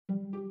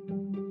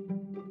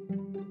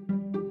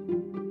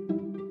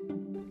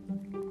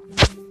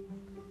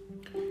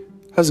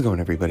How's it going,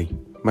 everybody?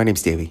 My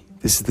name's Davey.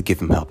 This is the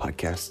Give 'Em Hell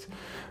podcast.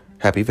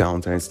 Happy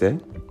Valentine's Day.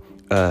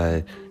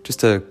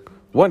 Just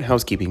one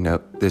housekeeping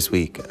note this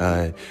week.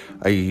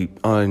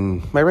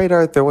 On my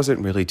radar, there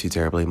wasn't really too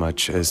terribly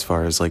much as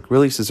far as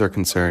releases are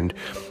concerned.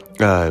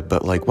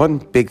 But one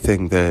big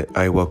thing that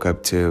I woke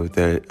up to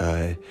that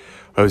I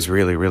was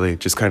really, really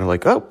just kind of I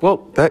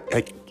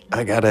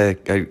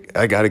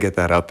gotta get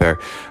that out there.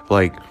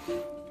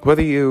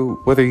 Whether you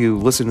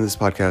listen to this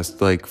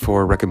podcast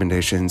for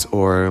recommendations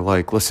or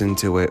listen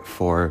to it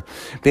for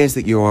bands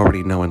that you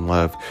already know and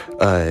love,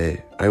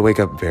 I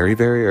wake up very,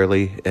 very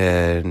early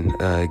and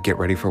get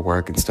ready for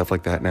work and stuff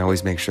like that. And I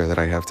always make sure that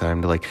I have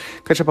time to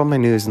catch up on my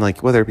news and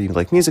whether it be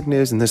music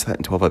news and this, that,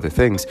 and 12 other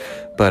things.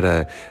 But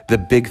the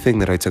big thing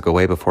that I took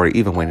away before I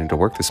even went into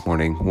work this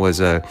morning was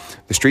the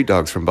Street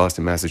Dogs from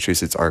Boston,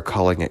 Massachusetts are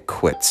calling it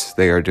quits.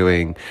 They are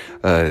doing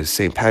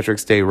St.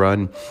 Patrick's Day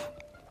run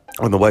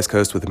on the West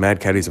Coast with the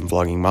Mad Caddies and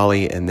Vlogging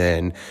Molly, and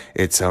then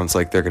it sounds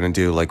like they're going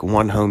to do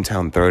one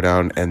hometown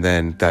throwdown, and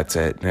then that's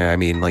it. I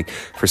mean,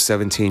 for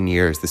 17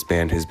 years, this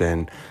band has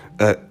been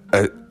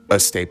a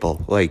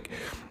staple.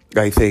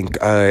 I think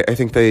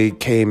they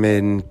came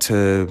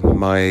into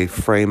my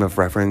frame of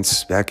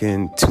reference back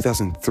in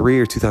 2003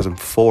 or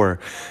 2004,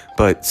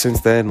 but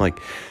since then,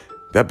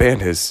 that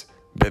band has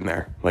been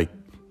there.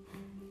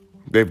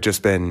 They've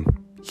just been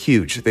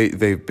huge.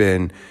 They've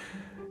been...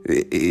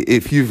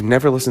 If you've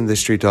never listened to the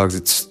Street Dogs,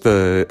 it's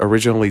the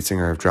original lead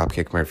singer of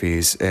Dropkick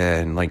Murphys,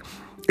 and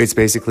it's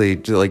basically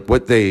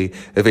what they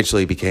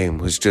eventually became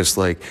was just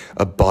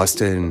a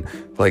Boston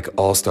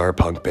all-star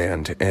punk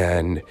band.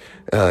 And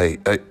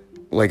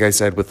like I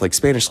said with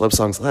Spanish love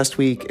songs last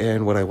week,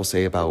 and what I will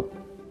say about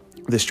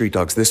the Street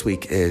Dogs this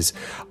week is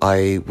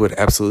I would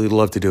absolutely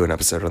love to do an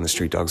episode on the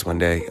Street Dogs one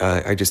day.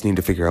 I just need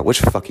to figure out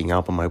which fucking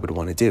album I would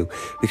want to do,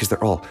 because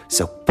they're all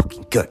so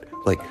fucking good.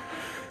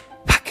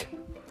 Fuck.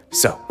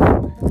 So,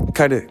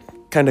 kind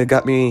of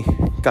got me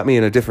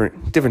in a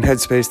different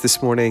headspace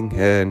this morning,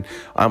 and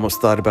I almost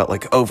thought about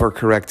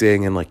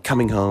overcorrecting and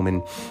coming home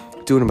and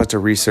doing a bunch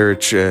of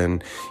research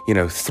and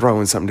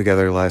throwing something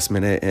together last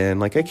minute,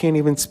 and I can't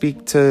even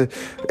speak to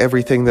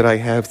everything that I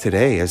have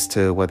today as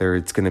to whether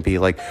it's going to be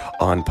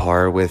on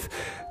par with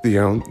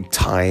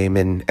time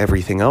and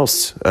everything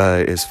else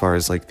as far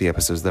as the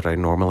episodes that I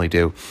normally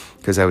do,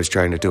 because I was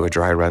trying to do a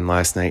dry run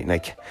last night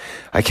and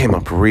I came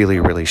up really,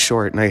 really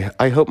short, and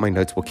I hope my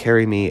notes will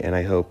carry me, and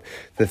I hope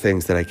the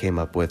things that I came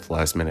up with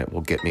last minute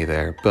will get me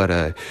there.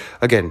 But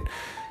again,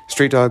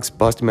 Street Dogs,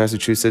 Boston,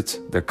 Massachusetts,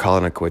 they're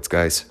calling it quits,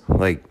 guys.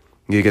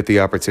 You get the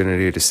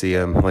opportunity to see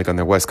them on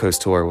their West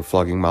Coast tour with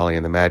Vlogging Molly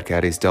and the Mad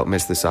Caddies. Don't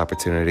miss this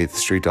opportunity. The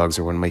Street Dogs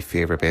are one of my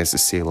favorite bands to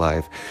see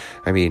live.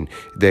 I mean,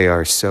 they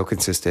are so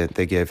consistent.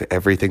 They give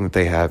everything that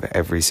they have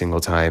every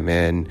single time,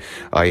 and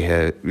I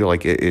had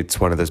it's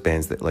one of those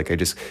bands that I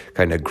just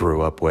kind of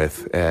grew up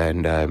with,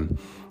 and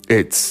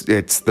it's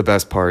the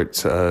best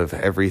parts of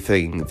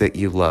everything that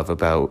you love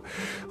about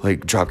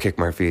Dropkick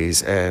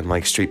Murphys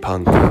and street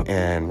punk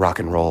and rock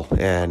and roll,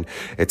 and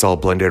it's all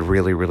blended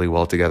really, really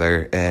well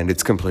together, and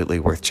it's completely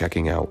worth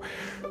checking out.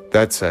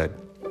 That said,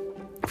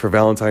 for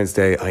Valentine's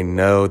Day, I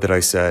know that I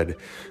said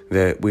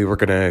that we were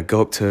going to go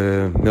up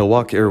to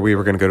Milwaukee, or we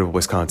were going to go to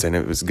Wisconsin.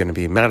 It was going to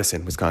be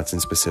Madison, Wisconsin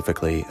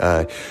specifically,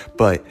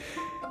 but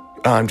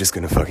I'm just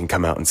going to fucking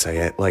come out and say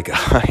it.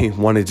 I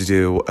wanted to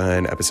do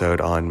an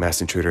episode on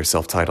Masked Intruder's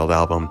self-titled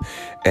album,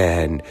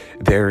 and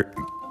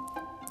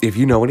if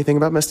you know anything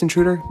about Masked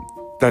Intruder,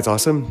 that's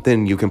awesome.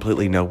 Then you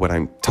completely know what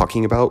I'm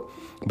talking about.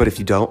 But if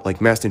you don't,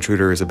 Masked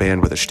Intruder is a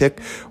band with a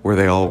shtick where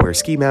they all wear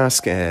ski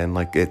masks, and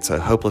it's a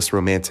hopeless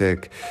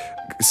romantic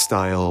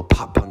style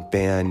pop punk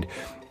band.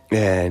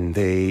 And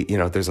they,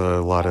 there's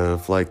a lot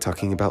of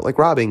talking about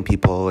robbing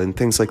people and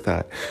things like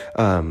that.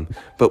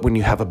 But when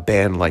you have a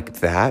band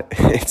like that,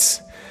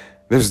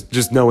 there's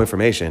just no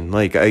information.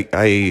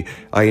 I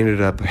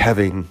ended up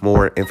having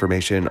more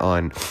information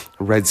on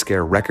Red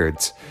Scare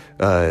Records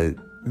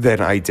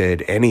than I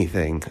did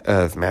anything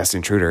of Masked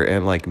Intruder,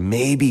 and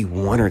maybe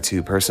one or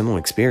two personal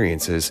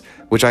experiences,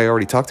 which I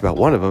already talked about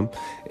one of them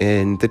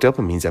in the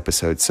Dopamines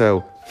episode.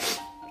 So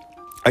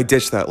I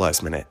ditched that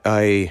last minute.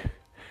 I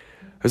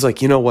was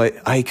you know what?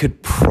 I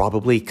could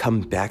probably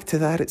come back to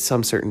that at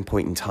some certain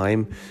point in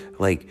time.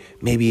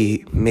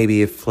 Maybe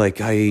if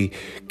I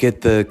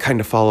get the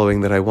kind of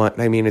following that I want.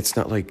 I mean, it's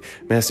not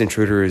Masked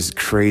Intruder is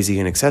crazy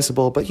and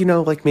accessible, but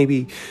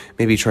maybe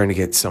trying to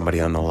get somebody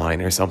on the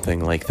line or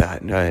something like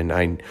that. And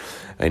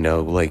I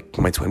know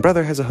my twin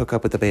brother has a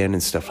hookup with the band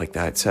and stuff like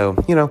that.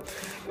 So,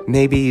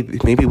 maybe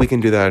we can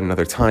do that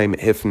another time.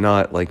 If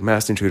not,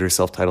 Masked Intruder's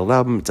self-titled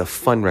album, it's a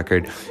fun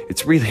record.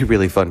 It's really,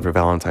 really fun for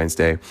Valentine's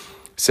Day.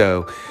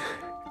 So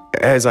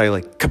as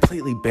I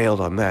completely bailed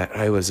on that,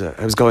 I was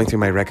going through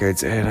my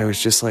records, and I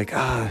was just looking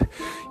at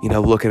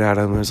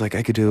them. I was I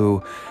could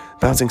do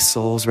Bouncing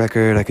Souls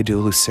record, I could do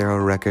a Lucero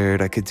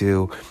record, I could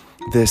do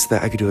this,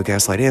 that, I could do a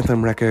Gaslight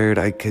Anthem record,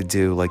 I could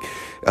do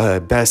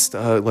best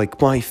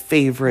my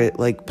favorite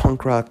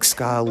punk rock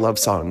ska love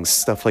songs,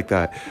 stuff like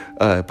that.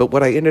 But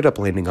what I ended up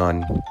landing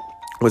on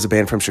was a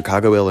band from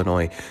Chicago,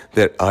 Illinois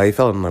that I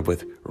fell in love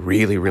with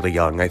really, really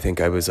young. I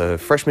think I was a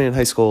freshman in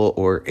high school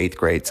or 8th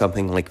grade,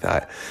 something like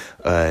that.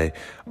 I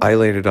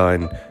landed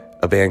on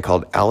a band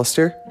called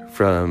Alistair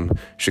from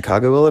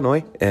Chicago,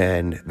 Illinois,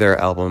 and their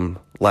album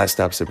Last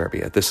Stop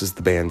Suburbia. This is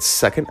the band's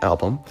second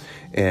album,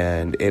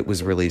 and it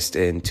was released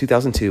in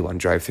 2002 on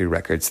Drive-Thru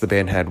Records. The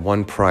band had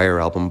one prior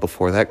album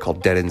before that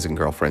called Dead Ends and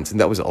Girlfriends, and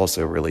that was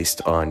also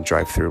released on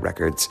Drive-Thru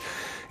Records.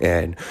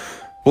 And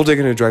we'll dig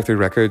into Drive-Thru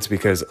Records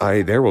because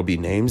there will be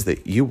names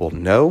that you will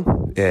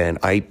know, and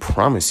I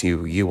promise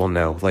you will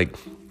know. Like,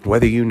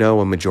 whether you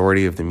know a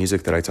majority of the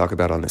music that I talk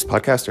about on this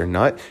podcast or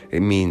not, it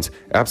means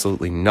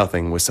absolutely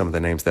nothing with some of the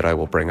names that I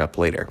will bring up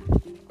later.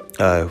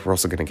 We're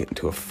also going to get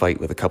into a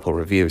fight with a couple of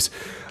reviews.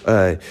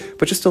 But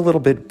just a little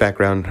bit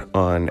background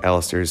on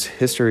Alistair's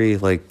history.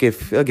 Like,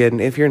 if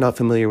you're not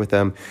familiar with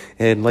them,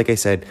 and like I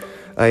said,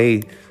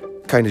 I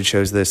kind of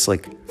chose this,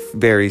 like,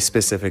 very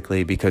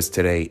specifically because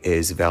today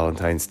is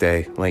Valentine's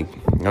Day. Like,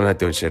 I'm not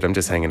doing shit. I'm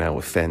just hanging out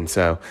with Finn.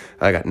 So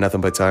I got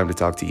nothing but time to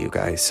talk to you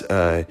guys.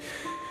 But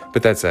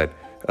that said,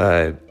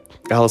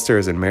 Alistair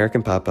is an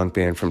American pop punk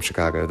band from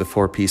Chicago. The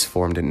four-piece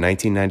formed in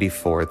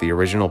 1994. The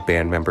original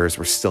band members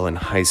were still in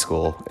high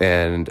school,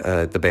 and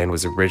the band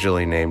was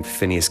originally named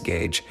Phineas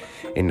Gage.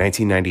 In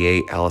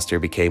 1998, Alistair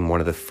became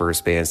one of the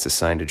first bands to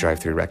sign to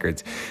Drive-Thru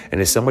Records.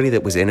 And as somebody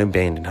that was in a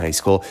band in high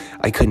school,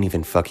 I couldn't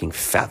even fucking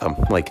fathom,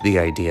 like, the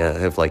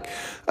idea of, like,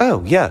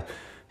 oh, yeah,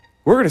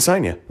 we're going to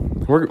sign you.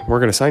 We're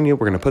going to sign you.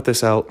 We're going to put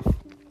this out.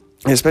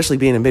 And especially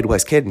being a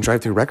Midwest kid, and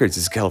Drive-Thru Records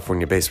is a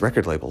California-based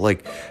record label.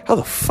 Like, how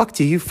the fuck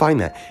do you find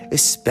that?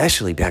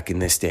 Especially back in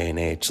this day and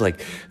age.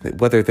 Like,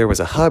 whether there was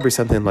a hub or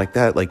something like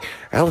that, like,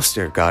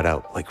 Alistair got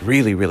out, like,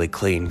 really, really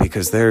clean,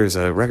 because there's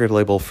a record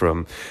label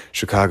from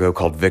Chicago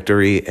called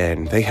Victory,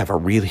 and they have a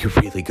really,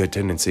 really good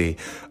tendency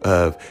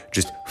of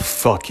just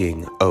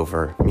fucking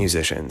over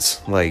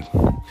musicians. Like,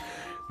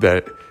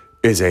 that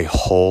is a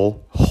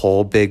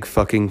whole big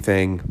fucking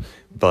thing.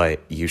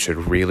 But you should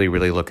really,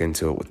 really look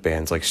into it with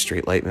bands like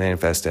Streetlight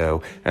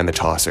Manifesto and the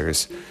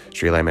Tossers.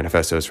 Streetlight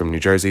Manifesto is from New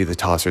Jersey. The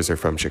Tossers are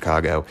from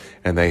Chicago.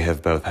 And they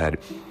have both had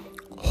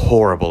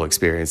horrible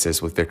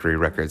experiences with Victory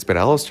Records. But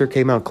Alistair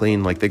came out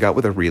clean. Like, they got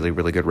with a really,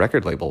 really good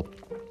record label.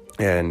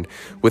 And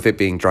with it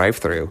being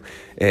Drive-Thru,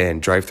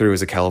 and Drive-Thru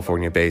is a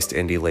California-based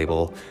indie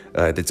label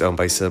that's owned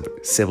by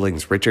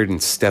siblings Richard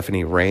and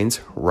Stephanie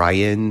Rains.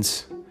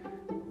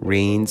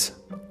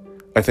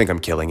 I think I'm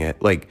killing it.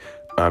 Like,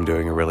 I'm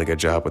doing a really good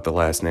job with the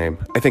last name.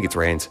 I think it's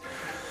Rains.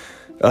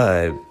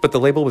 But the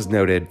label was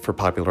noted for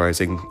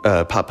popularizing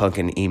pop punk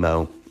and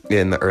emo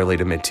in the early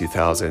to mid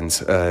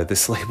 2000s.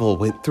 This label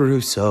went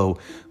through so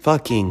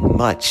fucking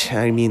much.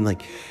 I mean,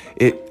 like,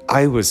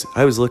 I was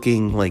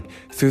looking, like,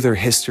 through their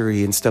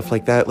history and stuff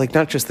like that, like,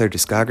 not just their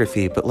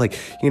discography, but, like,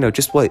 you know,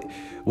 just what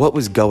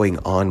was going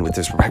on with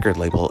this record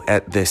label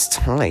at this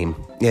time.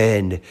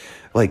 And,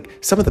 like,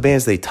 some of the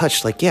bands they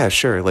touched, like, yeah,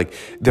 sure, like,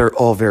 they're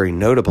all very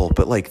notable,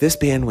 but, like, this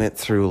band went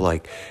through,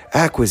 like,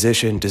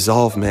 acquisition,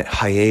 dissolvement,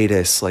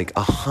 hiatus, like,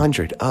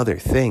 100 other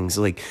things.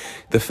 Like,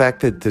 the fact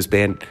that this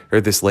band,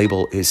 or this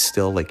label, is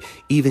still, like,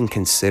 even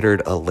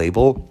considered a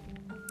label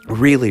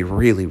really,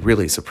 really,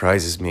 really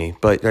surprises me.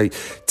 But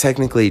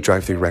technically,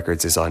 Drive-Thru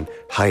Records is on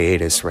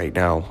hiatus right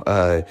now.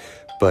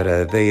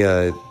 But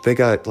they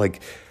got,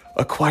 like,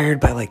 acquired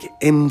by, like,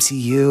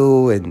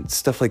 MCU and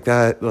stuff like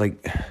that.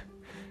 Like,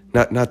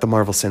 not the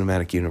Marvel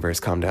Cinematic Universe.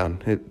 Calm down.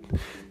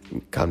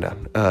 Calm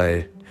down.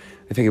 I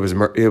think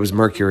it was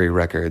Mercury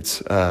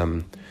Records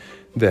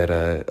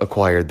that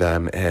acquired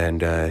them,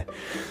 and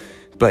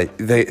but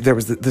there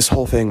was this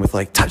whole thing with,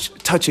 like,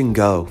 touch and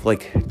go,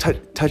 like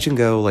touch and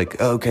go,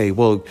 like, okay,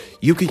 well,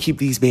 you can keep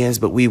these bands,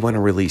 but we want to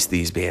release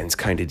these bands,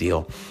 kind of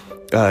deal.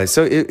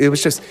 So it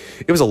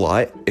was a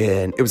lot,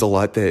 and it was a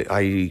lot that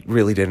I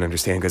really didn't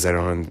understand because I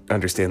don't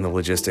understand the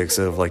logistics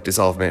of, like,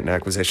 dissolvement and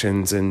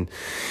acquisitions and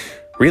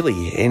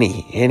really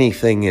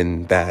anything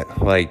in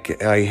that.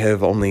 Like, I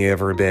have only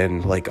ever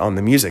been, like, on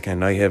the music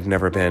end. I have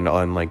never been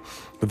on, like,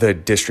 the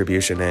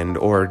distribution end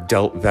or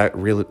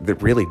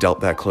really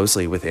dealt that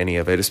closely with any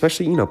of it,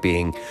 especially, you know,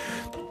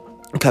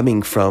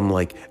 coming from,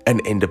 like, an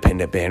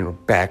independent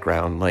band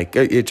background. Like,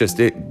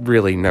 it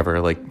really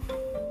never, like,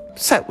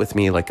 set with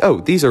me, like,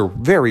 oh, these are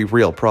very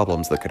real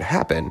problems that could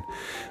happen.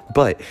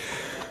 But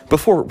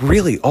before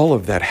really all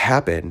of that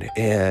happened,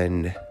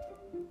 and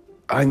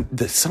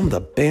some of the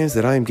bands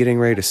that I'm getting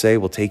ready to say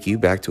will take you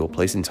back to a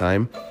place in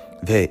time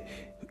that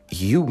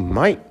you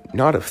might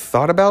not have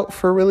thought about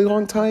for a really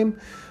long time,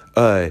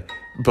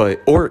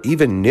 or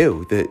even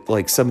knew that,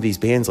 like, some of these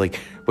bands, like,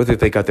 whether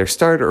they got their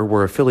start or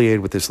were affiliated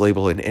with this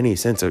label in any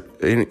sense of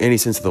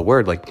the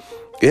word, like,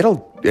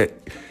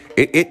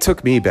 it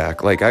took me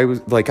back. Like,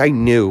 I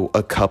knew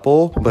a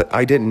couple, but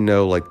I didn't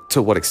know, like,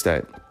 to what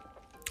extent.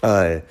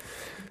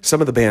 some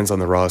of the bands on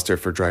the roster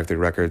for Drive Thru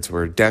Records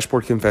were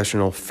Dashboard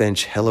Confessional,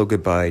 Finch, Hello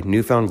Goodbye,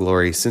 Newfound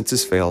Glory,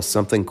 Census Fail,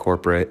 Something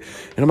Corporate,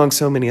 and among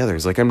so many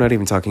others. Like, I'm not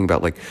even talking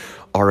about like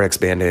RX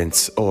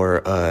Bandits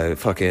or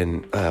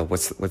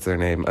what's their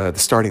name? The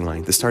Starting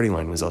Line. The Starting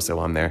Line was also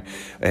on there.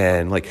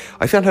 And like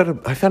I found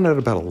out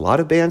about a lot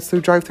of bands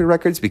through Drive Thru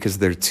Records because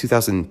their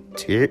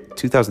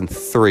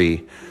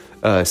 2003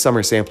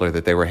 summer sampler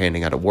that they were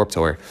handing out at Warped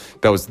Tour.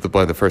 That was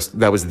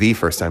the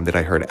first time that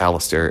I heard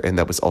Alistair, and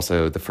that was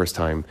also the first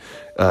time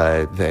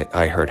that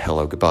I heard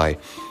Hello Goodbye.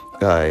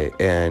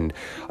 And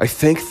I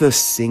think one of the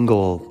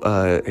singles,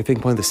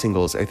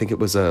 I think it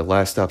was from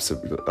Last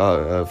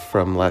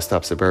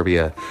Stop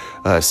Suburbia,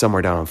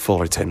 Somewhere Down in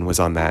Fullerton was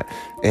on that.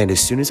 And as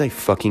soon as I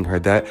fucking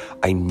heard that,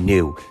 I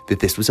knew that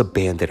this was a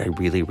band that I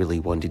really, really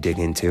wanted to dig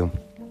into.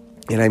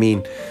 And I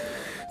mean,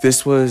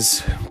 this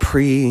was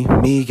pre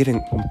me getting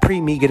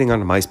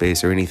onto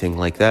MySpace or anything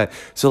like that.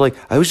 So like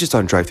I was just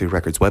on Drive Thru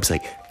Records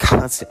website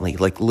constantly,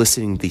 like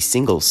listening to these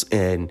singles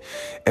and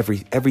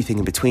everything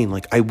in between.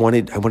 Like I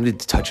wanted to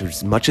touch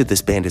as much of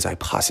this band as I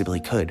possibly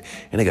could,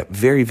 and I got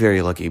very,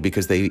 very lucky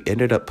because they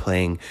ended up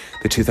playing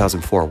the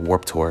 2004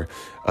 Warped Tour,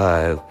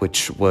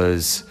 which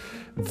was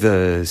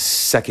the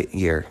second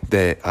year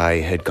that I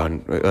had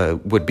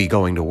would be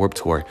going to Warped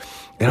Tour.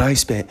 And I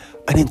spent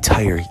an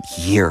entire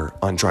year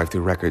on Drive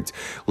Thru Records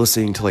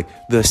listening to like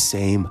the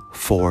same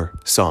 4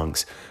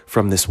 songs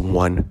from this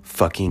one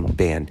fucking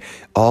band.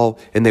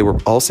 And they were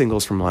all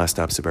singles from Last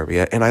Stop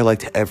Suburbia, and I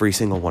liked every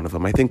single one of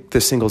them. I think the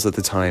singles at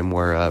the time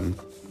were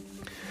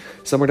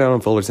Somewhere Down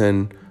in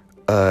Fullerton,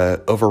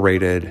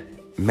 Overrated,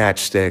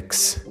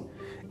 Matchsticks,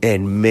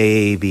 and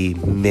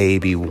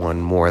maybe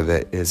one more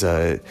that is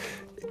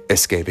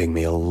escaping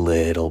me a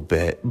little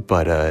bit,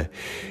 but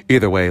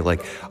either way,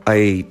 like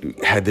I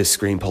had this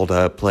screen pulled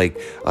up. Like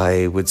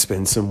I would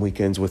spend some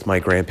weekends with my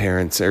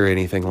grandparents or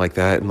anything like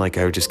that, and like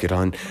I would just get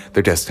on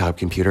their desktop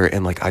computer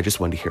and like I just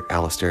wanted to hear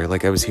Alistair.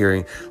 Like I was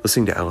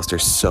listening to Alistair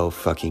so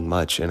fucking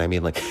much, and I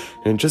mean like,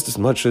 and just as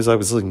much as I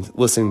was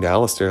listening to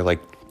Alistair,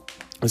 like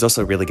I was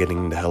also really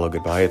getting into Hello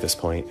Goodbye at this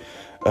point.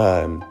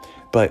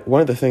 But one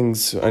of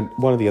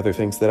the other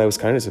things that I was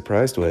kind of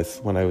surprised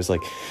with when I was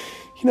like,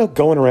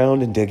 going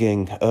around and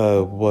digging,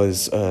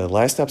 was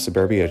Last Stop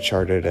Suburbia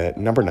charted at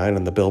number 9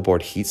 on the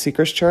Billboard Heat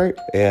Seekers chart,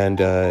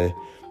 and I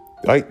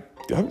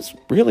was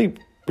really,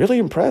 really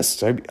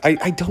impressed. I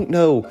don't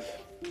know.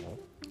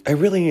 I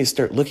really need to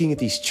start looking at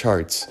these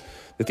charts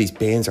that these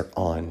bands are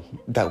on.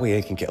 That way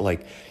I can get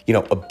like,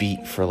 a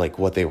beat for like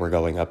what they were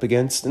going up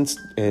against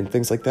and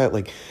things like that.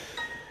 Like,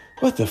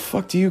 what the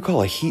fuck do you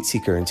call a heat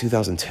seeker in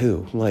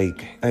 2002?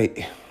 Like,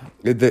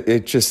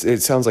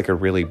 it sounds like a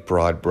really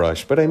broad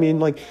brush, but I mean,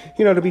 like,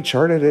 to be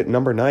charted at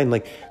number 9,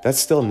 like, that's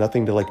still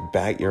nothing to, like,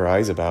 bat your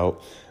eyes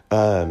about.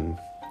 Also,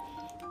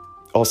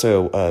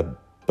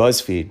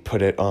 BuzzFeed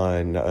put it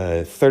on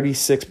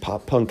 36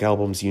 pop punk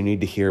albums you need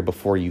to hear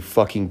before you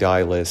fucking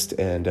die list,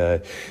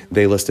 and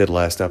they listed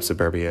Last Stop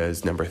Suburbia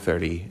as number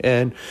 30.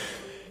 And,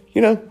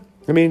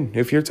 I mean,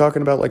 if you're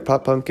talking about like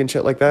pop punk and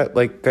shit like that,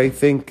 like I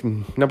think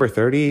number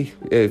 30,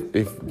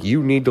 if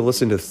you need to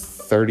listen to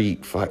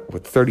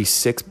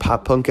 36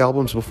 pop punk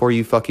albums before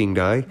you fucking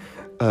die,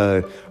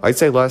 I'd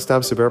say Last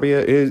Stop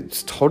Suburbia is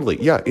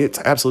it's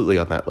absolutely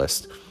on that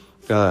list.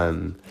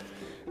 I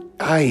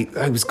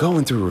was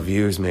going through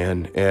reviews,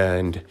 man,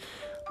 and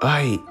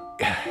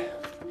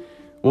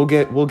we'll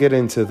get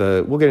into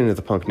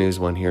the punk news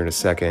one here in a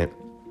second,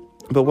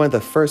 but one of the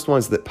first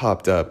ones that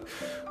popped up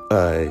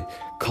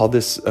called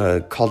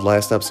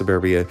Last Stop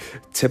Suburbia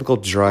typical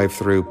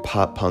drive-through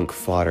pop punk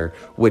fodder,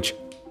 which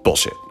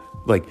bullshit.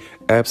 Like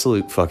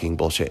absolute fucking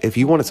bullshit. If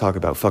you want to talk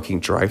about fucking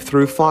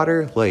drive-through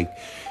fodder, like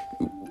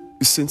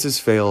Census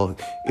Fail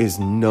is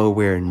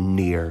nowhere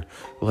near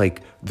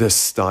like the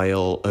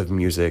style of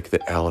music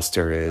that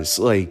Alistair is.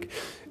 Like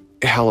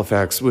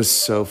Halifax was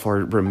so far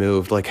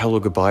removed. Like Hello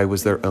Goodbye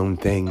was their own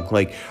thing.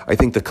 Like I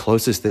think the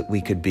closest that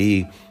we could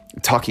be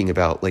talking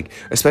about, like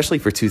especially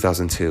for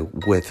 2002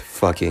 with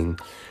fucking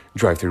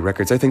Drive Thru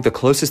Records, I think the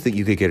closest that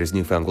you could get is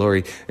Newfound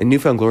Glory, and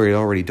Newfound Glory had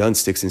already done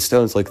Sticks and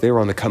Stones. Like they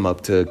were on the come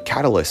up to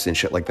Catalyst and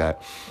shit like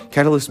that.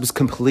 Catalyst was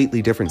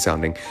completely different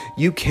sounding.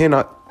 You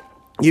cannot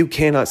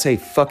say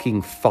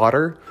fucking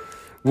fodder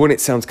when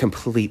it sounds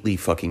completely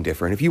fucking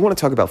different. If you want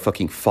to talk about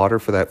fucking fodder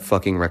for that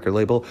fucking record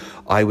label,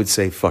 I would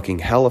say fucking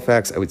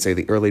Halifax. I would say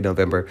the Early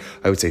November.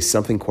 I would say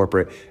Something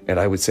Corporate, and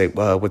I would say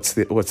what's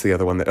the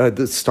other one?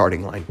 The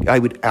Starting Line. I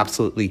would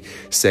absolutely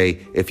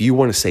say if you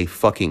want to say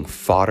fucking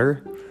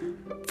fodder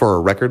for a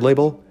record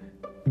label,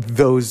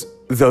 those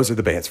are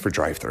the bands for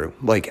Drive Thru,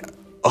 like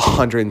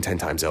 110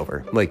 times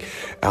over. Like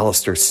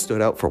Alistair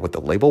stood out for what the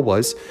label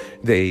was.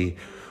 They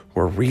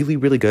were really,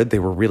 really good. They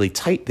were really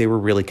tight. They were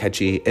really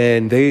catchy.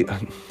 And they,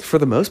 for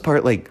the most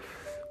part, like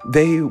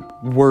they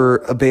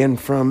were a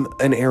band from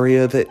an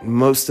area that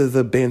most of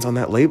the bands on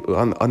that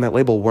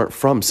label weren't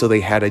from. So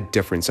they had a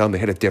different sound. They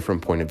had a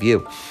different point of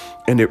view,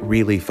 and it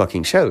really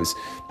fucking shows.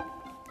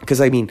 because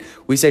I mean,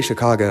 we say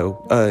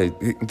Chicago.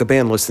 The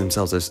band lists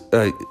themselves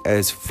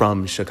as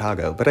from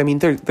Chicago, but I mean,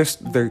 they're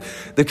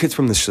kids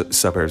from the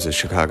suburbs of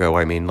Chicago.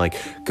 I mean, like,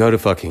 go to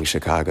fucking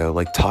Chicago.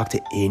 Like, talk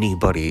to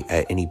anybody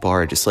at any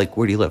bar. Just like,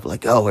 where do you live?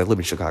 Like, oh, I live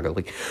in Chicago.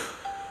 Like,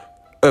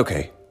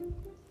 okay,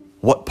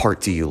 what part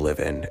do you live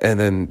in? And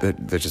then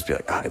they'll just be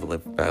like, I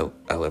live in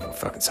a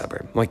fucking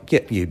suburb. Like,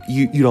 yeah,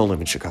 you don't live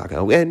in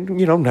Chicago. And,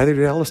 you know, neither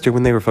did Alistair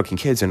when they were fucking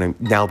kids. And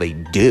now they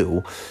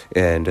do.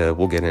 And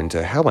we'll get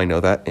into how I know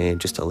that in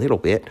just a little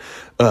bit.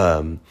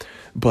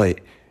 But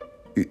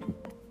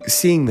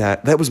seeing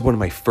that was one of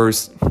my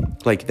first,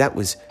 like, that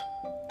was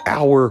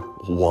hour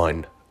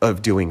one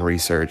of doing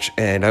research.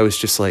 And I was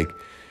just like,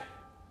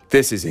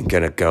 this isn't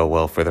going to go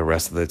well for the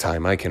rest of the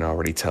time. I can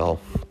already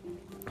tell.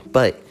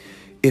 But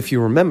if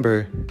you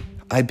remember,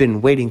 I've been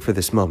waiting for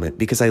this moment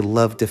because I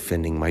love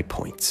defending my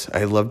points.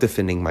 I love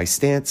defending my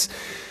stance.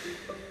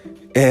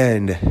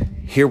 And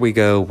here we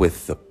go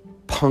with the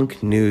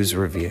punk news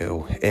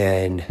review.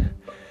 And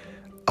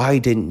I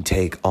didn't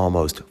take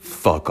almost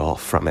fuck all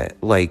from it.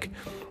 Like,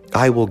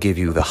 I will give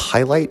you the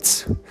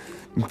highlights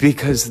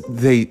because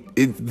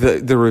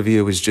the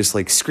review is just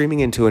like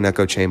screaming into an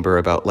echo chamber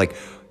about like,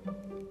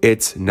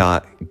 it's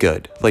not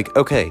good. Like,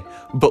 okay,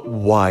 but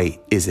why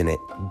isn't it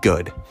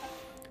good?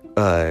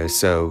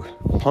 So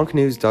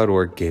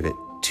punknews.org gave it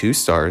 2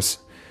 stars.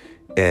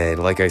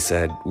 And like I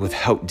said,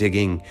 without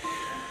digging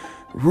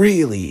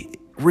really,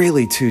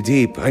 really too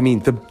deep, I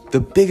mean, the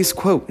biggest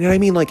quote, and I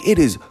mean, like, it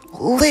is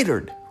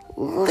littered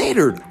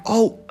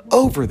all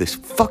over this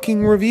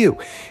fucking review.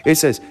 It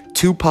says,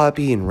 too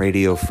poppy and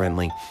radio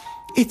friendly.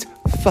 It's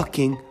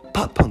fucking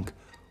pop punk.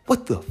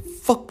 What the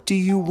fuck do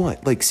you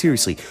want? Like,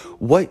 seriously,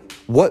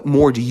 what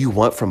more do you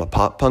want from a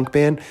pop punk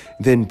band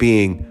than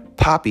being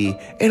poppy?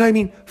 And I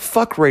mean,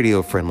 fuck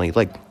radio friendly.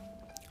 Like,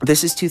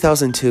 this is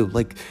 2002.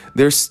 Like,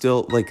 there's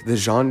still like the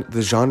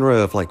genre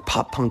of like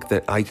pop punk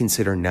that I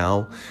consider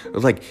now,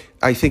 like,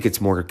 I think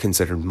it's more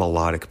considered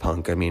melodic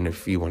punk. I mean,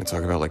 if you want to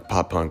talk about like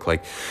pop punk,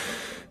 like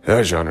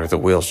that genre, the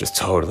wheels just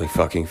totally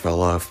fucking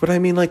fell off. But I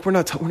mean, like, we're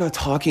not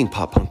talking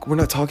pop punk. We're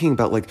not talking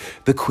about like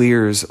the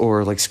Queers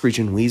or like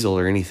Screeching Weasel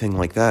or anything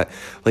like that.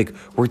 Like,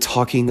 we're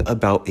talking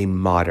about a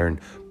modern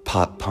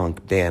pop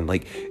punk band.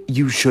 Like,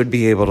 you should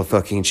be able to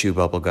fucking chew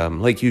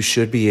bubblegum. Like, you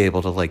should be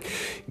able to like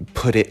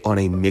put it on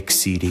a mix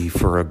CD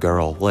for a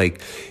girl. Like,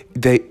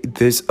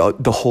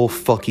 the whole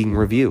fucking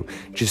review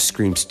just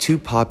screams too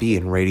poppy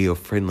and radio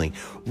friendly.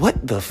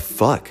 What the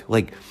fuck?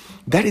 Like,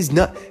 that is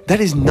not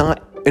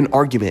an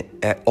argument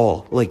at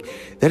all. Like,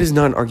 that is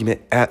not an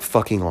argument at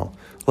fucking all.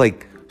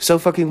 Like, so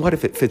fucking what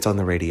if it fits on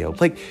the radio?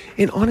 Like,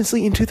 and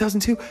honestly, in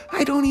 2002,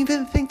 I don't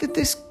even think that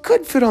this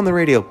could fit on the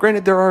radio.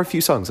 Granted, there are a few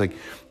songs that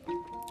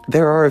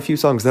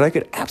I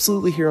could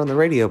absolutely hear on the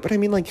radio, but I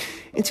mean, like,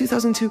 in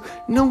 2002,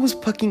 no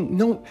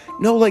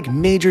like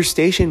major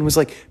station was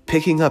like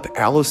picking up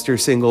Alistair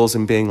singles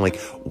and being like,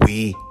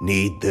 we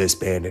need this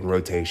band in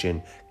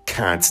rotation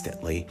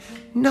constantly.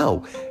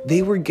 No,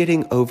 they were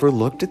getting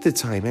overlooked at the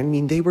time. I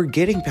mean, they were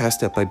getting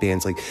passed up by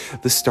bands like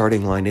The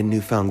Starting Line and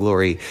Newfound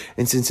Glory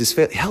and Census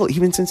Fail. Hell,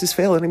 even Census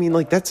Fail. And I mean,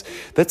 like, that's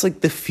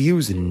like the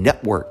Fuse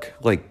network,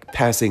 like,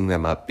 passing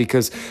them up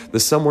because the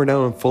Somewhere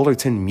Down in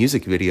Fullerton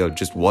music video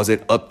just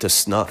wasn't up to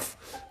snuff.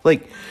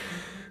 Like,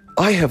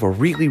 I have a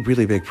really,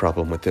 really big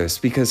problem with this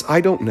because I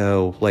don't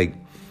know, like,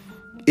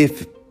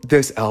 if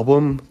this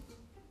album,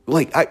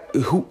 like, I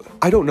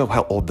don't know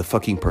how old the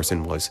fucking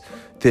person was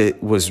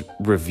that was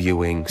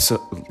reviewing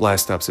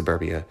Last Stop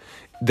Suburbia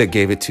that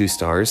gave it 2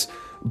 stars,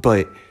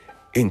 but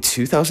in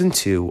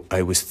 2002,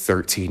 I was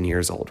 13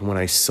 years old. When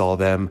I saw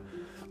them,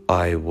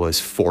 I was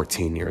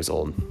 14 years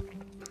old.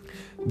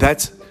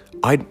 This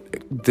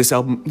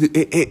album,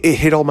 it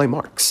hit all my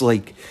marks.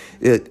 Like,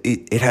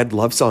 it had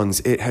love songs.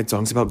 It had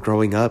songs about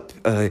growing up.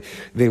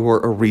 They were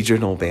a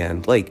regional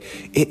band. Like,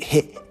 it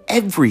hit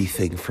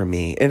everything for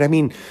me. And I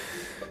mean,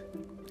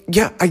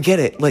 yeah, I get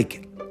it.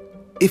 Like,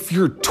 if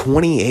you're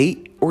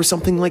 28 or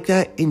something like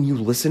that and you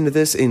listen to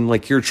this and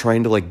like you're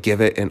trying to like give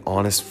it an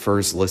honest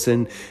first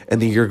listen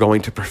and then you're going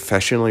to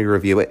professionally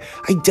review it,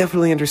 I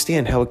definitely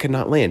understand how it could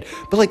not land.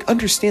 But like,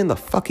 understand the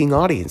fucking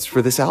audience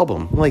for this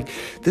album. Like,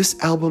 this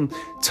album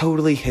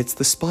totally hits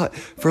the spot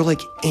for like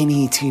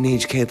any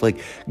teenage kid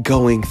like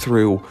going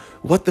through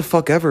what the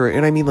fuck ever.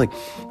 And I mean, like,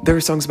 there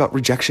are songs about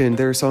rejection,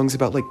 there are songs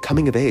about like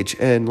coming of age,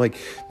 and like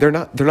they're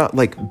not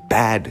like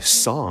bad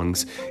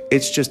songs.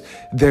 It's just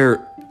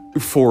they're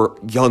for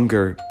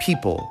younger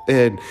people.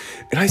 And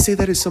I say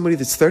that as somebody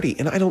that's 30,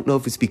 and I don't know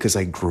if it's because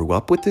I grew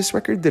up with this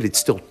record that it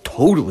still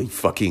totally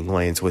fucking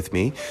lands with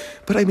me.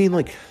 But I mean,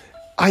 like,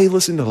 I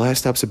listened to Last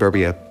Stop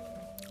Suburbia.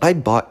 I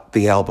bought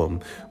the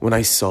album when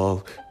I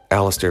saw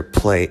Alistair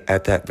play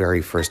at that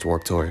very first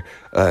Warped Tour,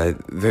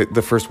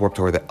 the first Warped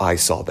Tour that I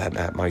saw them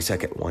at, my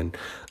second one.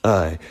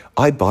 I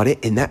bought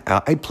it, and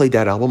I played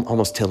that album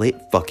almost till it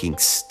fucking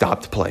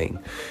stopped playing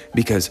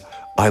because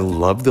I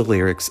loved the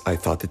lyrics. I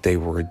thought that they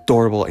were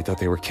adorable. I thought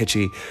they were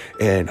kitschy,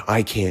 and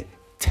I can't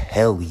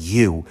tell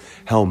you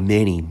how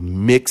many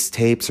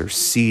mixtapes or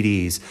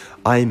CDs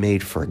I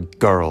made for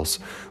girls,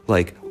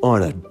 like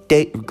on a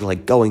date,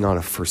 like going on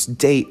a first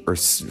date or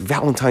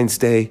Valentine's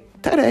Day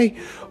today,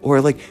 or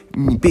like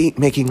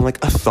making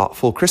like a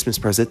thoughtful Christmas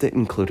present that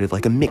included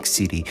like a mix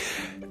CD.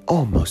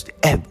 Almost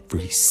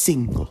every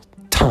single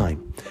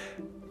time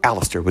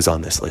Alistair was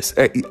on this list.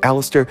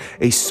 Alistair,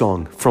 a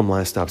song from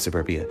Last Stop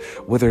Suburbia,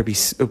 whether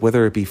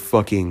it be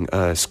fucking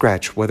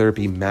Scratch, whether it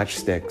be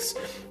Matchsticks,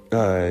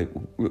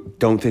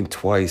 Don't Think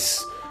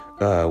Twice,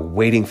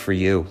 Waiting for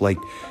You, like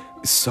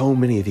so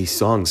many of these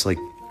songs, like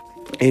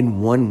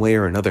in one way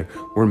or another,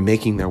 were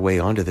making their way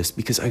onto this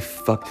because I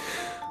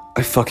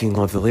fucking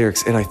love the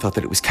lyrics, and I thought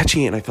that it was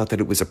catchy, and I thought that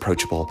it was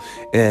approachable,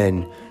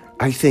 and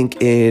I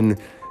think in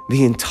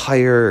the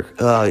entire,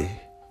 I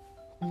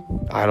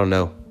don't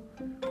know,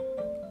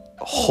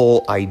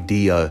 whole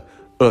idea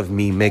of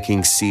me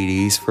making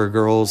CDs for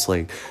girls,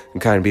 like,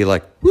 and kind of be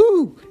like,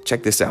 woo,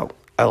 check this out,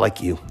 I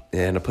like you,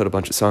 and I put a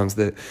bunch of songs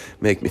that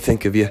make me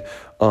think of you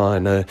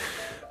on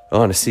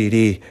a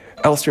CD.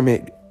 Alistair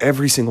made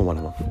every single one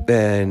of them,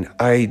 and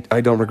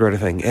I don't regret a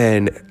thing,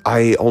 and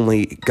I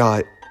only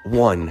got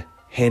one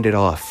handed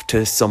off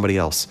to somebody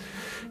else.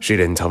 She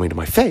didn't tell me to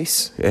my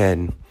face,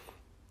 and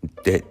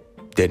it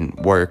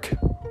didn't work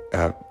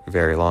out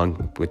very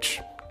long, which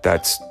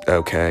that's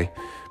okay,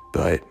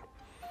 but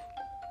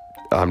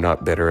I'm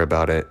not bitter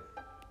about it.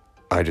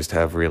 I just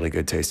have really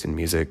good taste in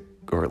music,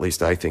 or at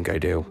least I think I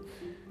do,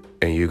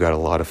 and you got a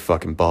lot of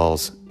fucking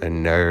balls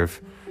and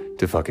nerve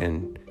to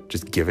fucking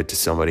just give it to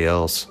somebody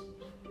else,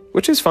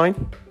 which is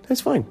fine.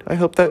 That's fine. I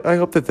hope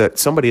that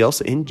somebody else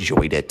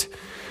enjoyed it.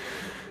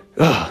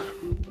 Ugh.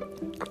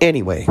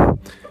 Anyway,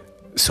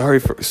 sorry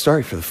for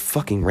the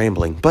fucking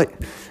rambling, but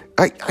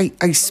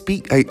I'm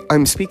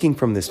speaking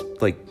from this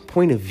like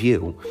point of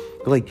view.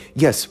 Like,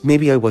 yes,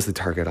 maybe I was the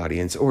target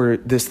audience, or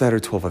this, that, or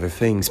 12 other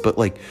things, but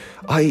like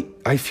I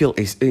feel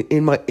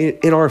in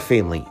our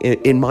family,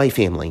 in my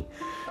family.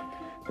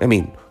 I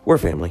mean, we're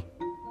family,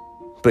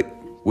 but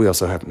we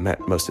also haven't met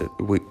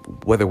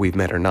whether we've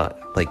met or not.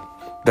 Like,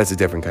 that's a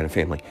different kind of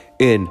family.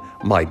 In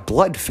my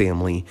blood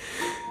family,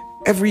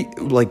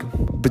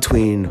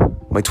 between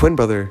my twin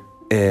brother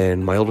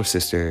and my older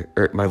sister,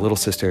 or my little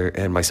sister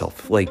and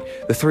myself, like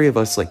the three of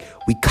us, like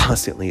we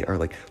constantly are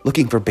like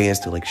looking for bands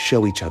to like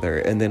show each other.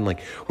 And then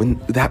like when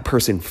that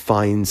person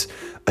finds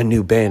a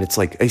new band, it's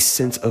like a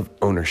sense of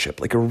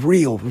ownership, like a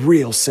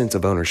real sense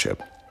of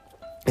ownership.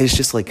 It's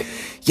just like,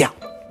 yeah,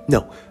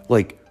 no,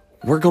 like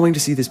we're going to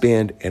see this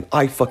band and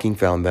I fucking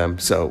found them.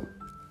 So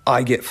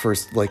I get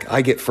first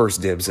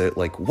dibs at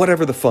like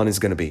whatever the fun is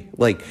going to be.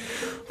 Like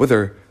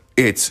whether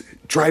it's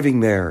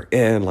driving there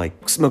and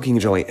like smoking a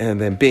joint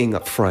and then being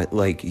up front,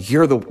 like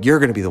you're going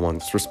to be the one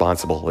that's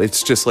responsible.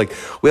 It's just like,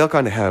 we all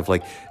kind of have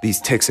like these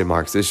ticks and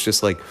marks. It's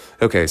just like,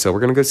 okay, so we're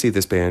going to go see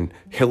this band.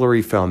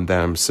 Hillary found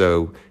them,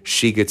 so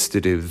she gets to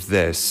do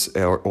this,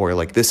 or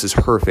like this is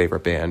her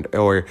favorite band,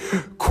 or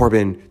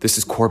this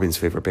is Corbin's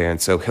favorite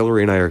band. So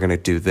Hillary and I are going to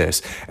do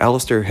this.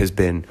 Alistair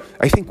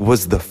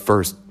was the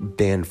first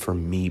band for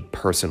me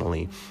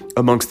personally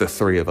amongst the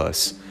three of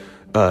us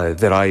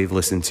that I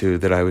listened to,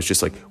 that I was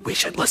just like, we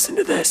should listen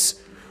to this.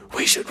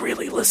 We should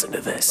really listen to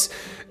this.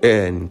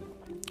 And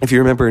if you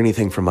remember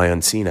anything from my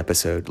Unseen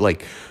episode,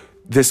 like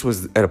this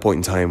was at a point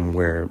in time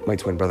where my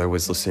twin brother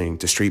was listening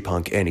to street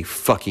punk and he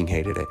fucking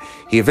hated it.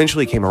 He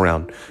eventually came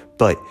around,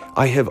 but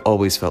I have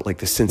always felt like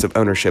this sense of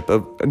ownership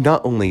of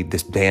not only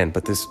this band,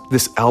 but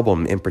this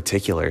album in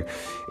particular.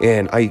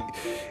 And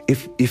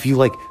if you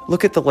like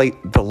look at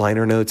the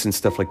liner notes and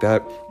stuff like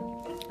that,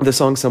 the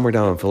song "Somewhere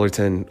Down in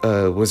Fullerton"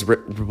 was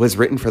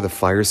written for the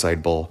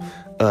Fireside Bowl,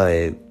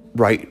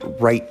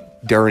 right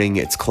during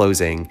its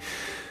closing.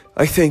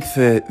 I think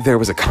that there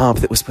was a comp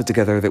that was put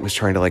together that was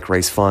trying to like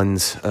raise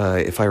funds,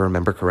 if I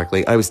remember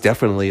correctly. I was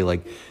definitely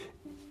like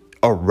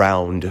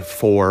around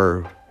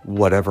for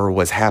whatever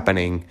was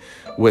happening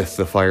with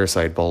the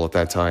Fireside Bowl at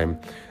that time.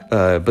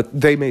 But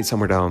they made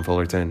 "Somewhere Down in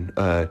Fullerton"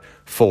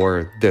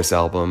 for this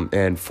album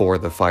and for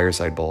the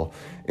Fireside Bowl.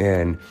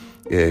 And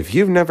if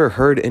you've never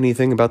heard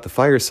anything about the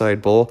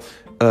Fireside Bowl,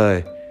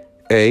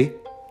 A,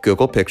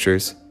 Google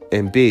pictures,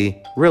 and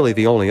B, really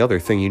the only other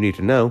thing you need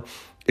to know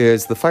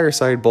is the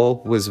Fireside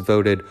Bowl was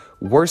voted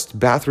worst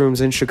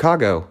bathrooms in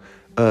Chicago.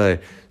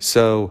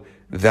 So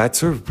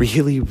that's a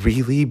really,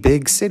 really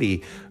big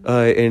city.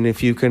 And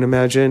if you can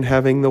imagine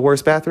having the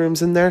worst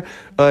bathrooms in there,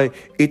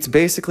 it's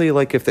basically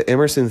like if the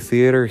Emerson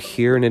Theater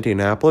here in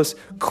Indianapolis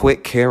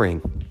quit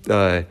caring.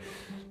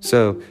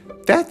 So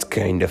that's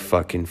kind of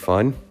fucking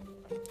fun.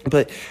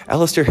 But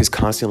Alistair has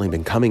constantly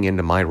been coming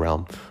into my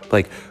realm,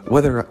 like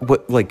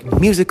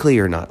musically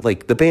or not.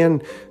 Like the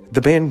band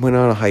went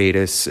on a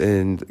hiatus,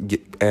 and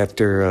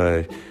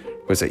after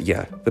was it?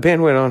 Yeah, the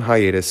band went on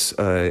hiatus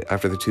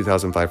after the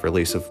 2005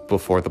 release of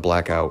Before the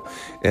Blackout.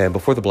 And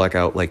Before the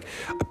Blackout, like,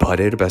 I bought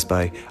it at Best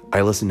Buy.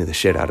 I listened to the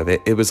shit out of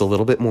it. It was a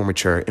little bit more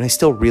mature, and I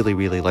still really,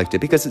 really liked it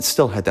because it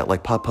still had that,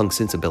 like, pop punk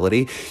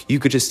sensibility. You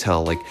could just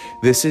tell, like,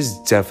 this is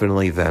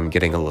definitely them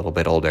getting a little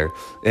bit older.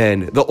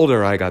 And the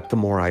older I got, the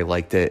more I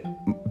liked it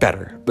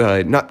better.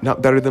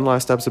 Not better than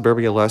Last Stop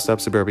Suburbia. Last Stop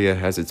Suburbia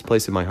has its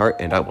place in my heart,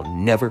 and I will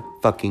never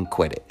fucking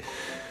quit it.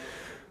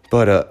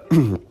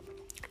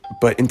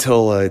 But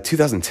until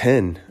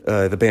 2010,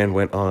 the band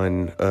went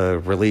on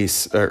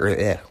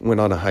went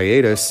on a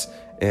hiatus,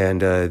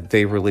 and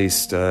they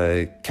released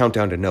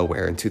Countdown to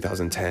Nowhere in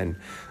 2010,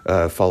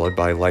 followed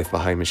by Life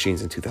Behind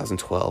Machines in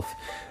 2012.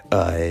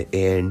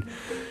 And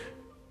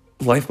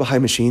Life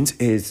Behind Machines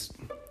is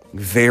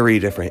very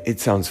different. It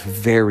sounds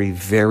very,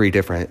 very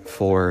different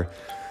for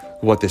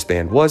what this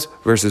band was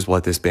versus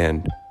what this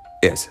band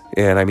is.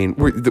 And I mean,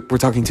 we're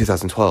talking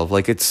 2012,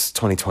 like it's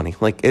 2020,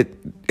 like 8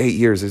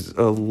 years is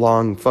a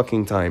long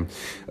fucking time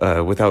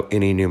without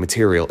any new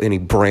material, any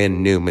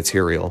brand new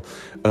material.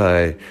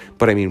 But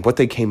I mean, what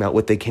they came out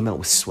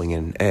with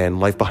swinging, and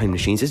Life Behind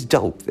Machines is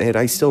dope, and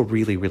I still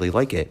really, really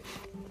like it.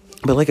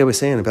 But like I was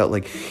saying about,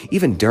 like,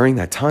 even during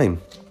that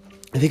time,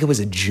 I think it was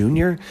a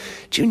junior,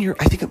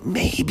 I think it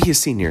may be a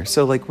senior.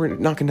 So, like, we're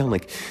knocking down,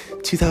 like,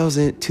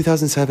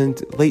 2007,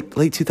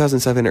 late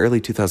 2007,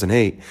 early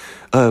 2008.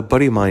 A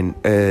buddy of mine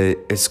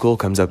at school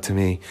comes up to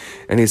me,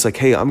 and he's like,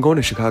 hey, I'm going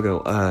to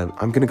Chicago.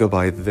 I'm going to go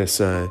buy this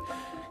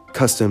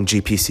custom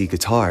GPC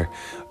guitar.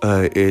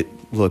 It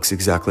looks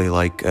exactly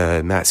like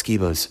Matt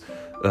Skiba's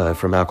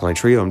from Alkaline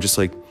Trio. I'm just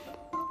like,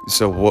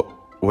 so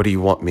what do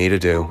you want me to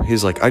do?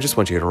 He's like, I just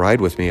want you to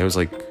ride with me. I was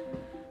like,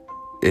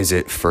 is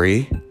it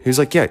free? He was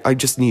like, yeah, I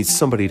just need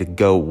somebody to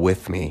go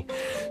with me.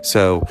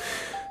 So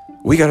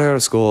we got out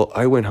of school.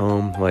 I went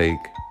home. Like,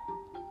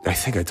 I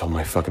think I told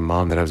my fucking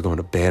mom that I was going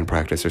to band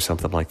practice or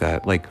something like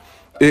that. Like,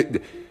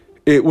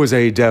 it was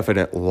a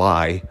definite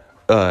lie.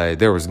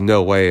 There was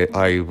no way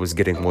I was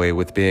getting away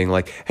with being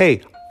like,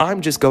 hey,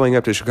 I'm just going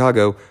up to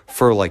Chicago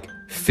for like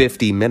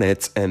 50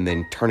 minutes and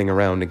then turning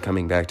around and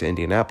coming back to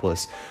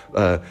Indianapolis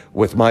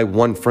with my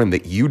one friend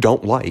that you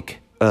don't like.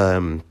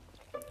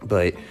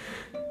 But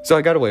so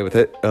I got away with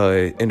it.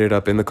 Ended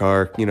up in the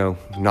car,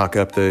 knock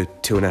up the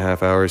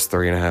 2.5 hours,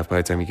 3.5 by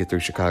the time you get through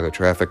Chicago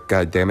traffic.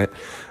 God damn it.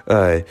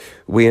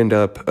 We end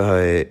up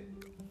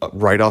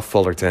right off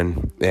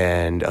Fullerton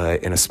and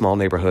in a small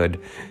neighborhood.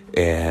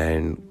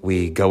 And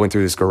we go in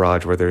through this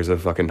garage where there's a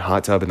fucking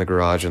hot tub in the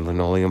garage and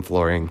linoleum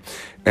flooring.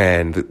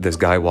 And this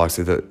guy walks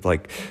through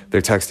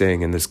they're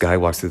texting, and this guy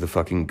walks through the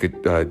fucking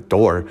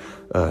door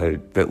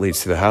that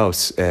leads to the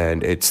house.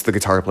 And it's the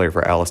guitar player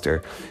for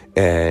Alistair.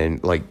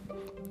 And, like,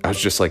 I was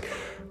just like,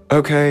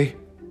 okay,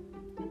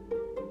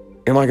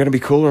 am I going to be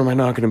cool or am I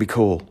not going to be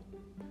cool?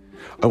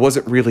 I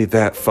wasn't really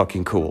that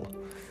fucking cool.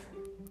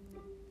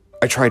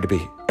 I tried to be.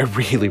 I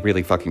really,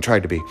 really fucking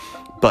tried to be.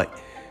 But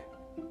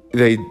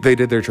they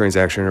did their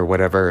transaction or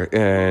whatever,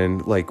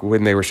 and, like,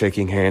 when they were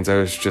shaking hands, I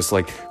was just,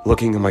 like,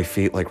 looking at my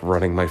feet, like,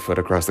 running my foot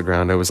across the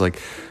ground. I was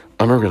like,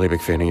 I'm a really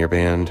big fan of your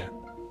band.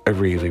 I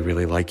really,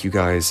 really like you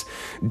guys.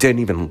 Didn't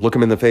even look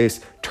him in the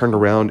face, turned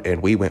around,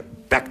 and we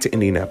went back to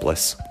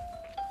Indianapolis.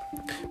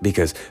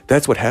 Because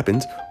that's what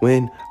happens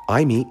when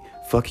I meet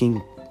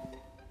fucking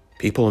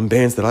people in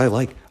bands that I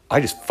like. I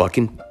just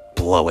fucking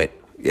blow it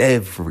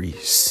every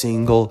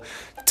single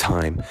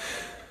time.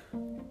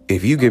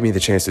 If you give me the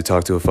chance to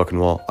talk to a fucking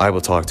wall, I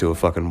will talk to a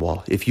fucking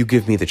wall. If you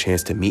give me the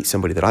chance to meet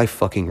somebody that I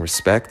fucking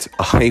respect,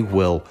 I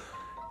will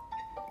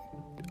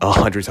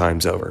 100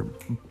 times over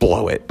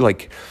blow it.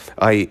 Like,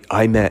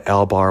 I met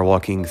Al Barr,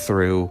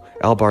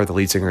 the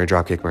lead singer of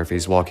Dropkick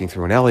Murphys, walking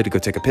through an alley to go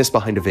take a piss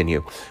behind a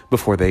venue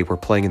before they were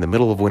playing in the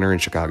middle of winter in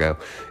Chicago.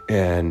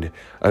 And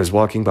I was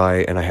walking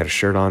by, and I had a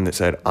shirt on that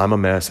said, I'm a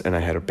mess, and I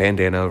had a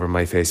bandana over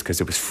my face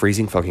because it was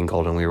freezing fucking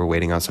cold, and we were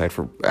waiting outside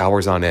for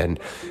hours on end.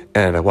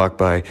 And I walked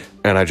by,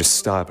 and I just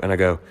stopped, and I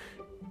go,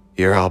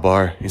 you're Al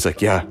Barr? He's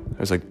like, yeah. I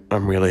was like,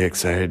 I'm really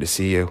excited to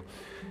see you.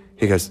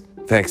 He goes,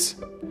 thanks.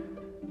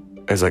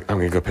 I was like, I'm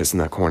going to go piss in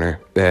that corner.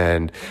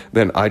 And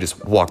then I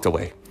just walked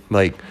away.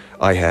 Like,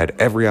 I had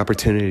every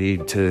opportunity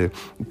to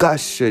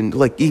gush and,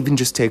 like, even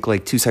just take,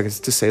 like, 2 seconds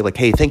to say, like,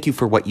 hey, thank you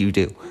for what you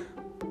do.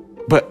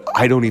 But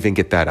I don't even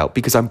get that out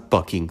because I'm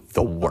fucking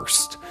the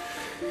worst.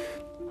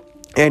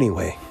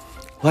 Anyway,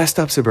 Last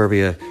Stop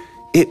Suburbia,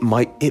 it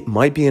might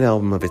be an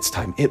album of its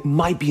time. It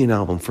might be an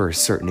album for a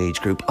certain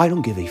age group. I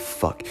don't give a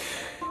fuck.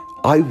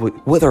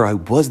 Whether I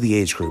was the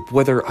age group,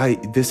 whether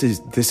this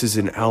is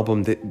an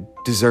album that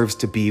deserves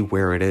to be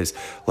where it is.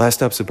 Last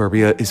Stop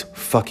Suburbia is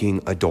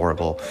fucking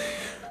adorable.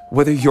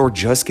 Whether you're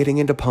just getting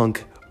into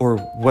punk or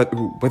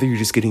whether you're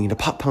just getting into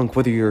pop punk,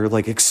 whether you're,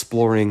 like,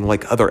 exploring,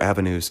 like, other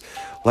avenues,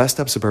 Last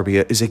Stop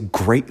Suburbia is a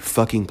great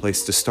fucking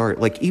place to start.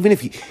 Like, even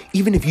if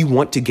you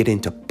want to get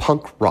into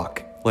punk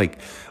rock, like,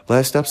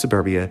 Last Stop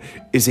Suburbia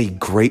is a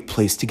great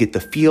place to get the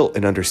feel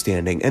and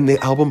understanding. And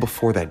the album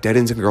before that, Dead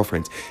Ends and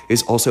Girlfriends,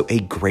 is also a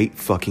great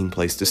fucking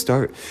place to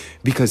start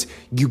because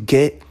you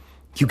get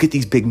you get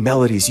these big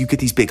melodies, you get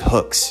these big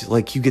hooks,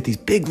 like you get these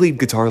big lead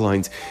guitar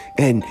lines,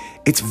 and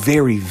it's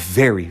very,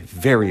 very,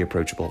 very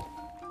approachable.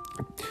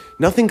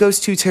 Nothing goes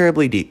too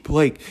terribly deep.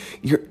 Like,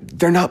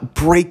 they're not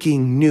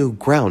breaking new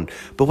ground,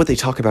 but what they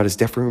talk about is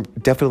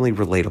definitely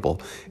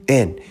relatable.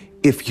 And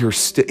if you're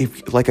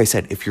like I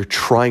said, if you're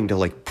trying to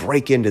like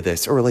break into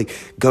this or like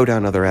go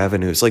down other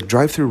avenues, like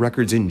Drive Thru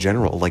Records in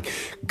general, like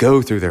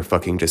go through their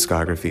fucking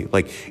discography.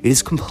 Like, it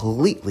is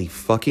completely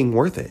fucking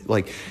worth it.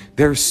 Like,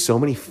 there's so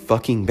many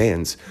fucking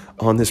bands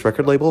on this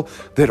record label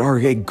that are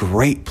a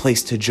great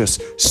place to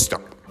just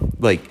start.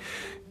 Like,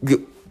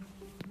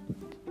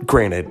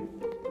 granted,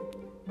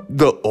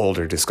 the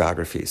older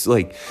discographies,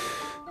 like,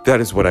 that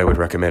is what I would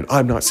recommend.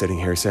 I'm not sitting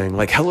here saying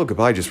like Hello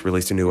Goodbye just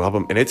released a new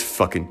album and it's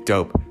fucking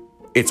dope.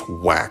 It's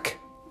whack.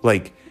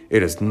 Like,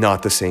 it is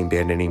not the same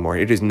band anymore.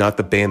 It is not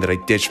the band that I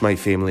ditched my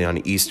family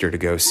on Easter to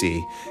go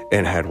see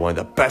and had one of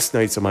the best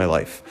nights of my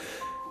life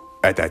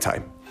at that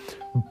time.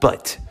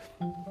 But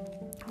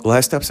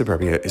Last Stop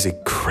Suburbia is a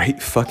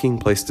great fucking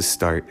place to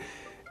start.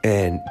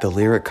 And the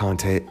lyric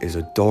content is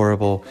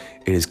adorable.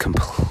 It is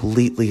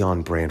completely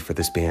on brand for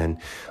this band.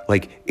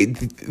 Like,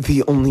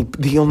 the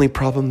only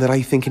problem that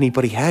I think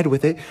anybody had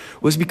with it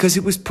was because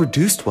it was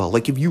produced well.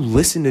 Like, if you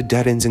listen to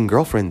Dead Ends and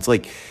Girlfriends,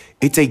 like,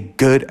 it's a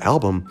good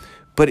album,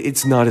 but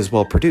it's not as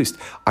well produced.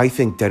 I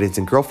think Dead Ends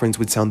and Girlfriends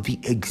would sound the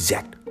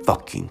exact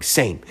fucking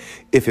same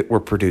if it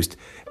were produced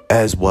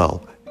as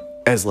well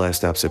as Last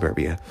Stop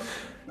Suburbia.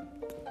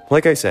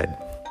 Like I said,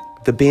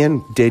 the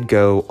band did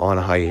go on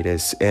a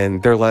hiatus,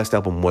 and their last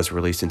album was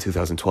released in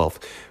 2012.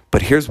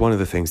 But here's one of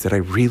the things that I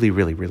really,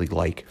 really, really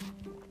like.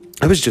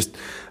 I was just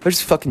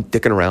fucking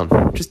dicking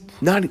around, just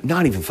not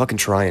even fucking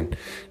trying.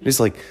 Just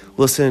like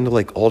listening to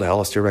like old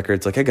Alistair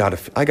records. Like I got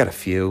a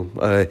few,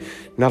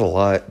 not a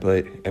lot,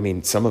 but I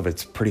mean some of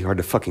it's pretty hard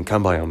to fucking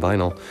come by on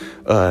vinyl.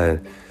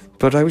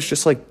 But I was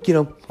just like, you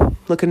know,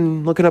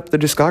 looking up the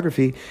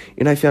discography,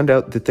 and I found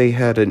out that they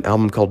had an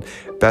album called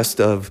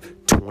Best of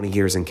 20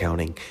 Years and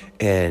Counting.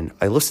 And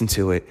I listened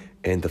to it,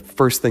 and the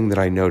first thing that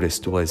I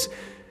noticed was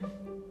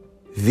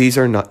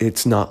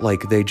it's not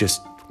like they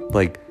just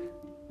like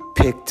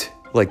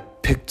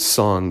picked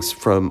songs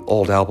from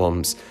old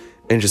albums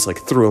and just like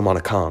threw them on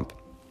a comp.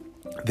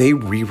 They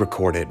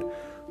re-recorded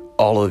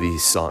all of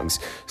these songs.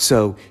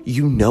 So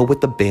you know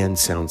what the band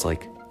sounds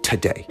like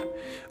today.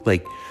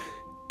 Like,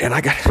 and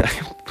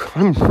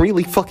I'm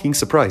really fucking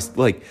surprised.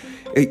 Like,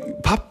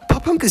 pop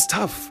punk is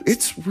tough.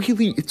 It's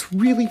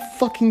really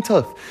fucking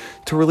tough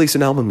to release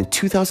an album in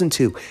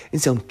 2002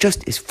 and sound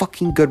just as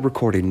fucking good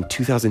recorded in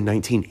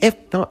 2019, if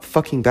not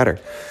fucking better.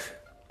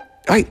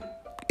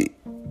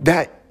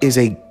 That is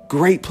a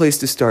great place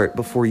to start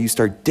before you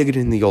start digging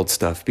in the old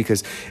stuff,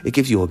 because it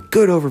gives you a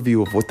good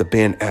overview of what the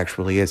band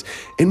actually is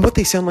and what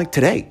they sound like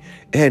today.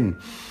 And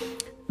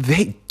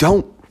they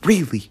don't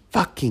really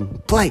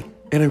fucking play.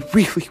 And I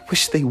really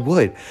wish they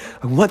would.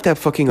 I want that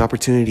fucking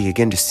opportunity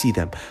again to see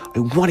them. I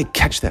want to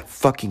catch that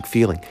fucking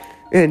feeling.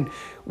 And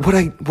what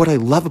I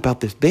love about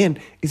this band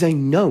is I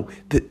know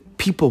that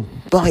people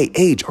my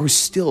age are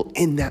still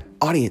in that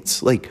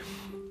audience. Like,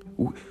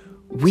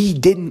 we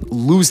didn't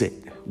lose it.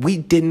 We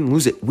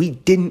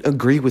didn't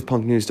agree with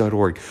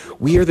punknews.org.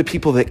 We are the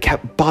people that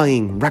kept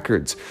buying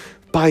records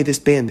by this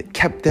band, that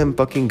kept them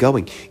fucking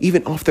going,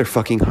 even off their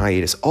fucking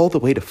hiatus, all the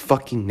way to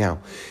fucking now.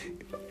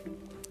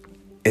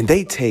 And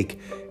they take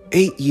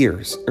 8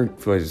 years, or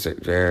what is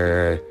it?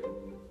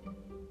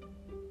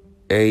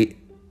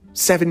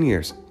 7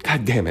 years.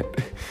 God damn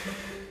it.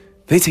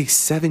 They take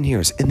 7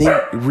 years and they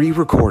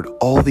re-record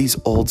all these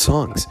old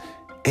songs,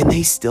 and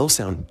they still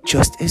sound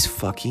just as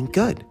fucking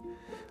good.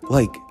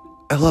 Like,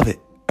 I love it.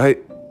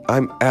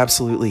 I'm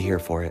absolutely here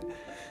for it.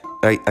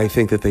 I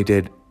think that they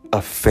did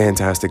a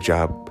fantastic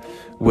job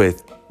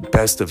with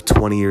Best of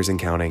 20 Years and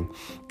Counting,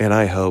 and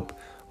I hope,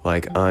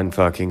 like,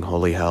 unfucking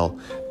holy hell,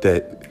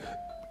 that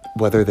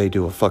whether they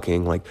do a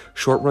fucking like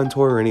short run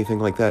tour or anything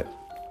like that,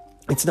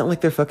 it's not like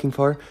they're fucking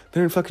far.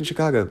 They're in fucking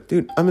Chicago.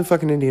 Dude, I'm in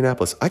fucking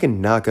Indianapolis. I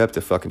can knock up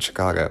to fucking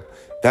Chicago.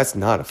 That's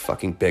not a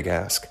fucking big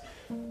ask.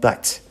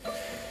 But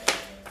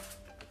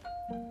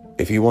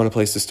if you want a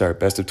place to start,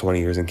 Best of 20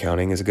 Years and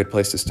Counting is a good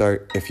place to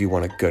start. If you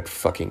want a good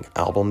fucking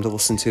album to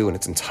listen to in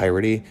its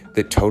entirety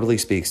that totally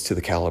speaks to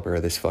the caliber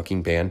of this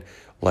fucking band,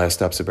 Last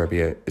Stop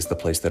Suburbia is the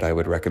place that I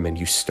would recommend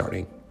you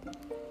starting.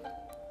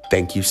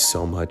 Thank you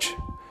so much.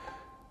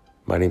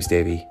 My name's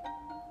Davey.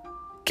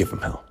 Give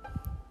them hell.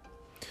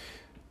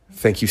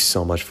 Thank you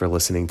so much for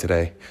listening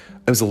today.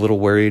 I was a little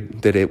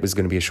worried that it was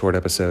going to be a short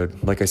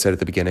episode. Like I said at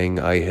the beginning,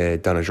 I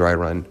had done a dry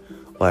run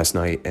last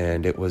night,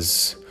 and it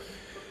was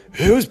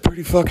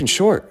pretty fucking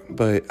short.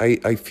 But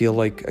I feel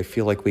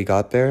like we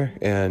got there,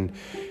 and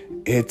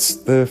it's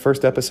the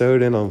first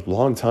episode in a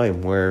long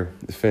time where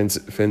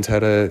Finn's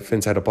had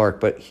a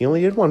bark, but he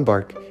only did one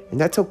bark, and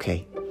that's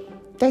okay.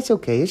 That's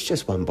okay. It's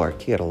just one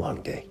bark. He had a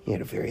long day. He had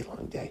a very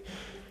long day.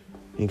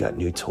 He got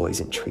new toys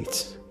and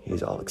treats. He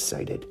was all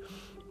excited.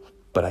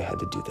 But I had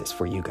to do this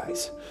for you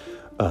guys.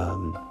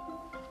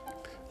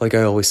 Like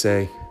I always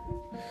say,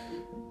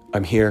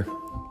 I'm here.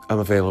 I'm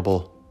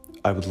available.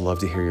 I would love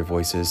to hear your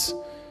voices.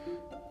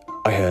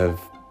 I have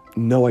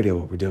no idea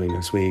what we're doing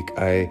next week.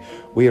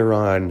 We are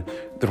on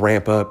the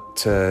ramp up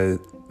to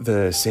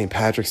the St.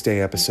 Patrick's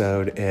Day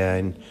episode,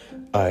 and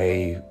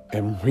I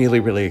am really,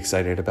 really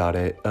excited about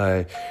it.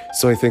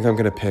 So I think I'm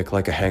going to pick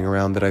like a hang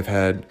around that I've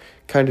had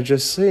kind of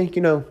just,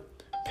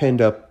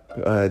 pinned up,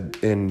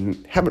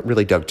 and haven't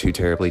really dug too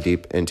terribly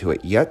deep into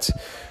it yet.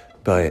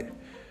 But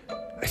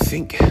I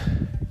think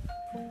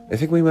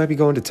we might be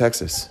going to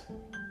Texas.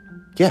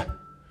 Yeah,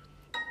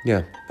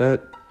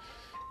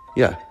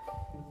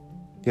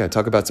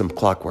 talk about some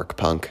Clockwork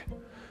Punk.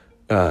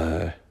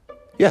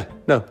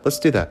 Let's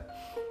do that.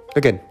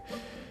 Again,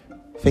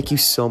 thank you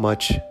so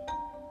much.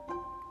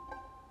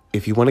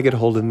 If you want to get a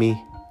hold of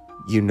me,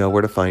 you know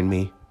where to find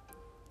me.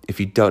 If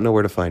you don't know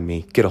where to find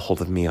me, get a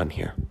hold of me on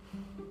here.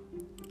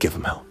 Give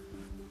them hell.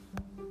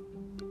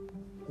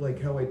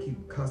 Like how I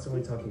keep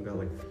constantly talking about,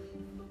 like,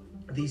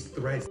 these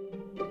threads.